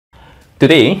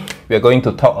Today, we are going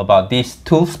to talk about these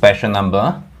two special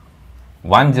numbers,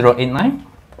 1089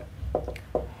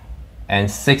 and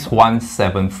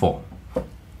 6174.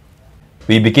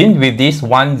 We begin with this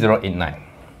 1089.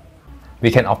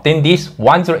 We can obtain this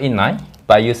 1089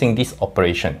 by using this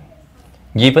operation.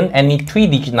 Given any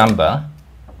 3-digit number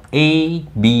A,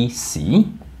 B,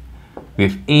 C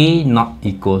with A not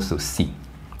equals to C.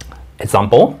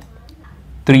 Example,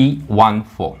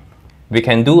 314. We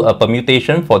can do a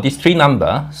permutation for these three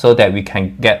numbers so that we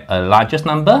can get a largest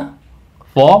number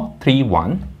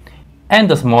 431 and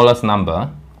the smallest number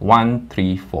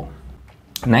 134.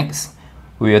 Next,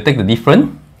 we will take the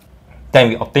difference. Then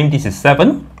we obtain this is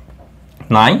 7,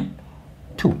 9,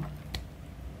 2.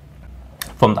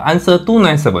 From the answer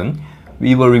 297,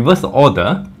 we will reverse the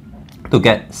order to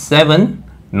get 7,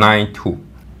 9, 2.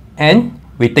 And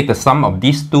we take the sum of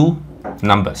these two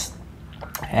numbers.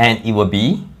 And it will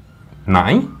be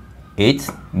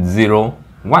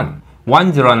 9801.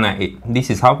 1098.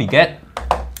 This is how we get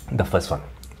the first one.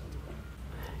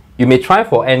 You may try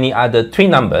for any other three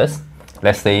numbers.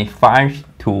 Let's say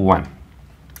 521.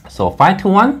 So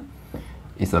 521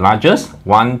 is the largest,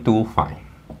 125.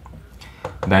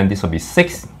 Then this will be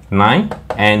 6, 9,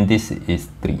 and this is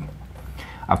 3.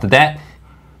 After that,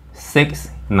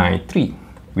 693.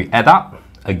 We add up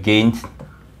against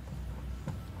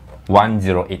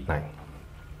 1089.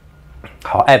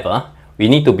 However, we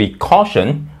need to be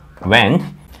cautious when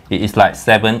it is like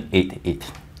 788.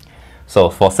 So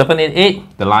for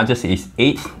 788, the largest is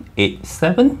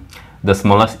 887, the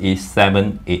smallest is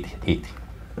 788.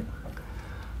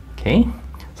 Okay,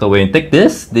 so when you take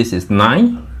this is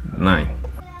 9, 9.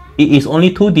 It is only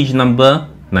 2-digit number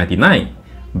 99,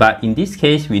 but in this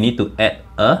case, we need to add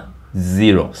a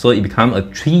 0. So it becomes a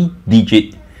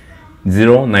 3-digit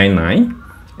 099.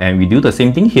 And we do the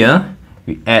same thing here.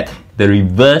 We add the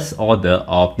reverse order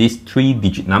of this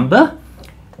 3-digit number,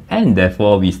 and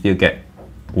therefore we still get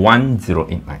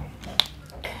 1089.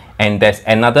 And there's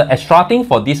another extra thing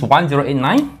for this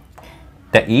 1089.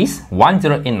 That is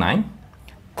 1089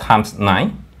 times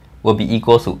 9 will be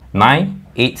equal to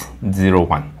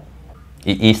 9801.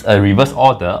 It is a reverse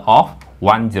order of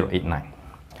 1089.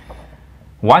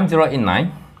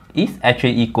 1089 is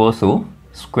actually equal to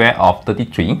square of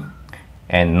 33,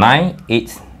 and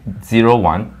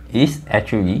 9801 is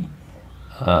actually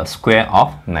square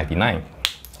of 99.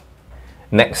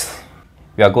 Next,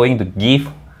 we are going to give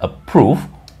a proof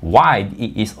why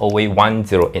it is always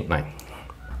 1089.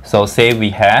 So say we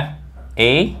have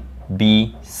A,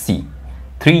 B, C,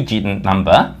 3-digit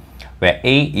number where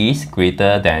A is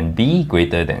greater than B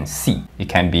greater than C. It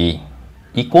can be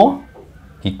equal,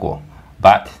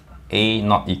 but A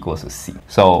not equal to C.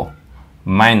 So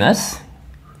minus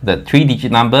the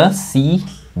 3-digit number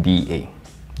CBA.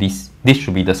 This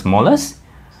should be the smallest.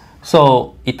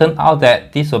 So it turned out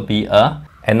that this will be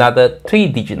another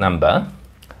 3-digit number.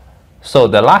 So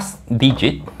the last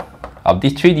digit of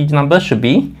this 3-digit number should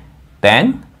be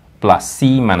 10 plus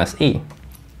C minus A.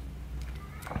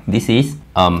 This is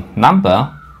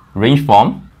number range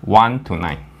from 1 to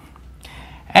 9.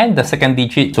 And the second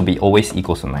digit should be always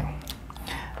equals to 9.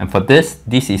 And for this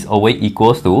is always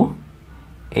equals to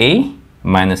A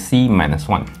minus C minus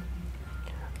 1.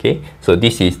 Okay, so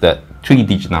this is the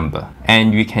 3-digit number,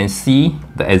 and you can see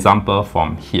the example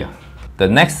from here. The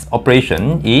next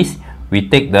operation is we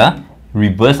take the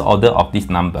reverse order of this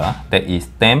number, that is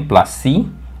 10 plus C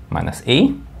minus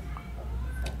A,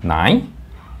 9,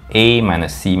 A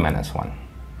minus C minus 1.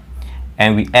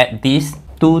 And we add these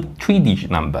two 3-digit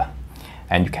number,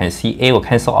 and you can see A will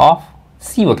cancel off,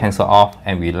 C will cancel off,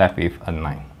 and we left with a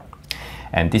 9.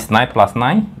 And this 9 plus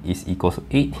 9 is equal to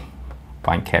 8.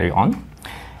 Fine, carry on.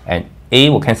 And A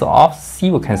will cancel off, C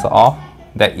will cancel off.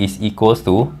 That is equals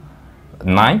to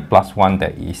 9 plus 1,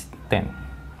 that is 10.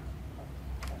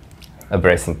 A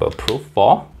very simple proof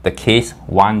for the case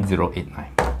 1089.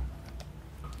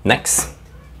 Next,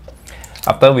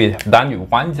 after we have done with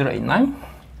 1089,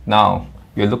 now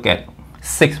we look at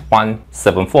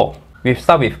 6174. We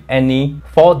start with any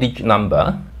 4-digit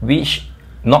number which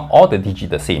not all the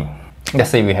digits the same. Let's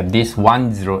say we have this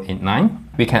 1089.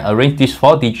 We can arrange this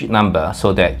 4-digit number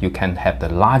so that you can have the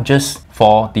largest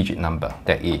 4-digit number,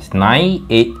 that is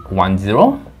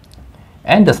 9810,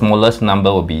 and the smallest number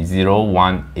will be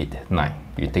 0189.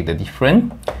 You take the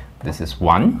difference. This is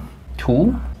 1,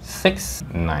 2, 6,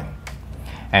 9.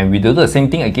 And we do the same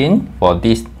thing again for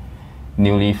this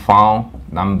newly found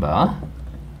number,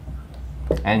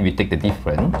 and we take the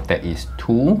difference, that is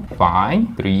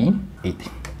 2538.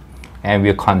 And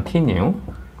we'll continue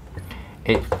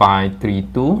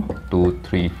 8532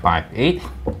 2358,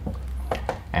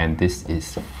 and this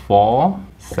is 4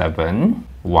 7,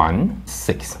 1,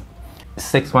 6.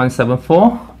 6, 1, 7,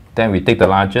 4. Then we take the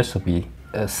largest will be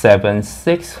 7,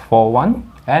 6, 4,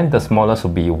 1. And the smallest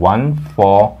will be 1,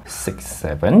 4, 6,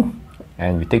 7.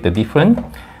 And we take the difference.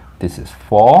 This is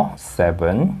 4,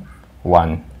 7,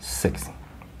 1, 6.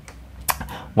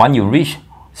 When you reach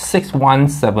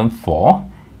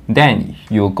 6174, then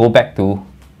you go back to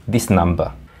this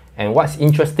number. And what's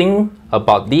interesting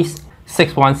about this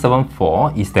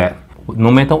 6174 is that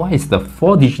no matter what is the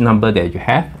 4-digit number that you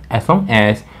have, as long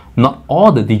as not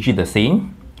all the digits the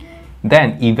same,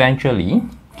 then eventually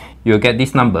you'll get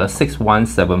this number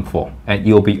 6174 and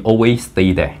it will be always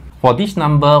stay there. For this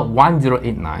number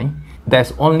 1089,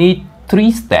 there's only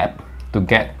 3 steps to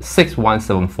get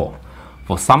 6174.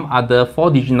 For some other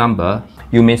 4-digit number,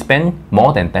 you may spend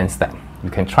more than 10 steps. You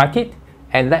can track it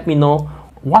and let me know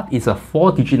what is a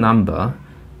 4-digit number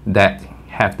that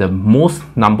have the most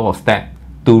number of steps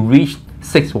to reach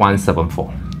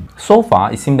 6174. So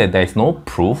far, it seems that there is no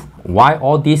proof why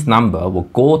all these numbers will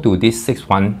go to this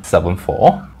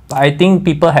 6174. But I think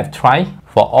people have tried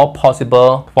for all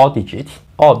possible 4 digits.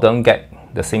 All of them get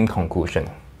the same conclusion.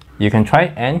 You can try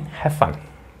and have fun.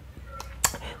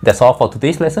 That's all for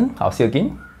today's lesson. I'll see you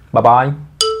again. Bye bye.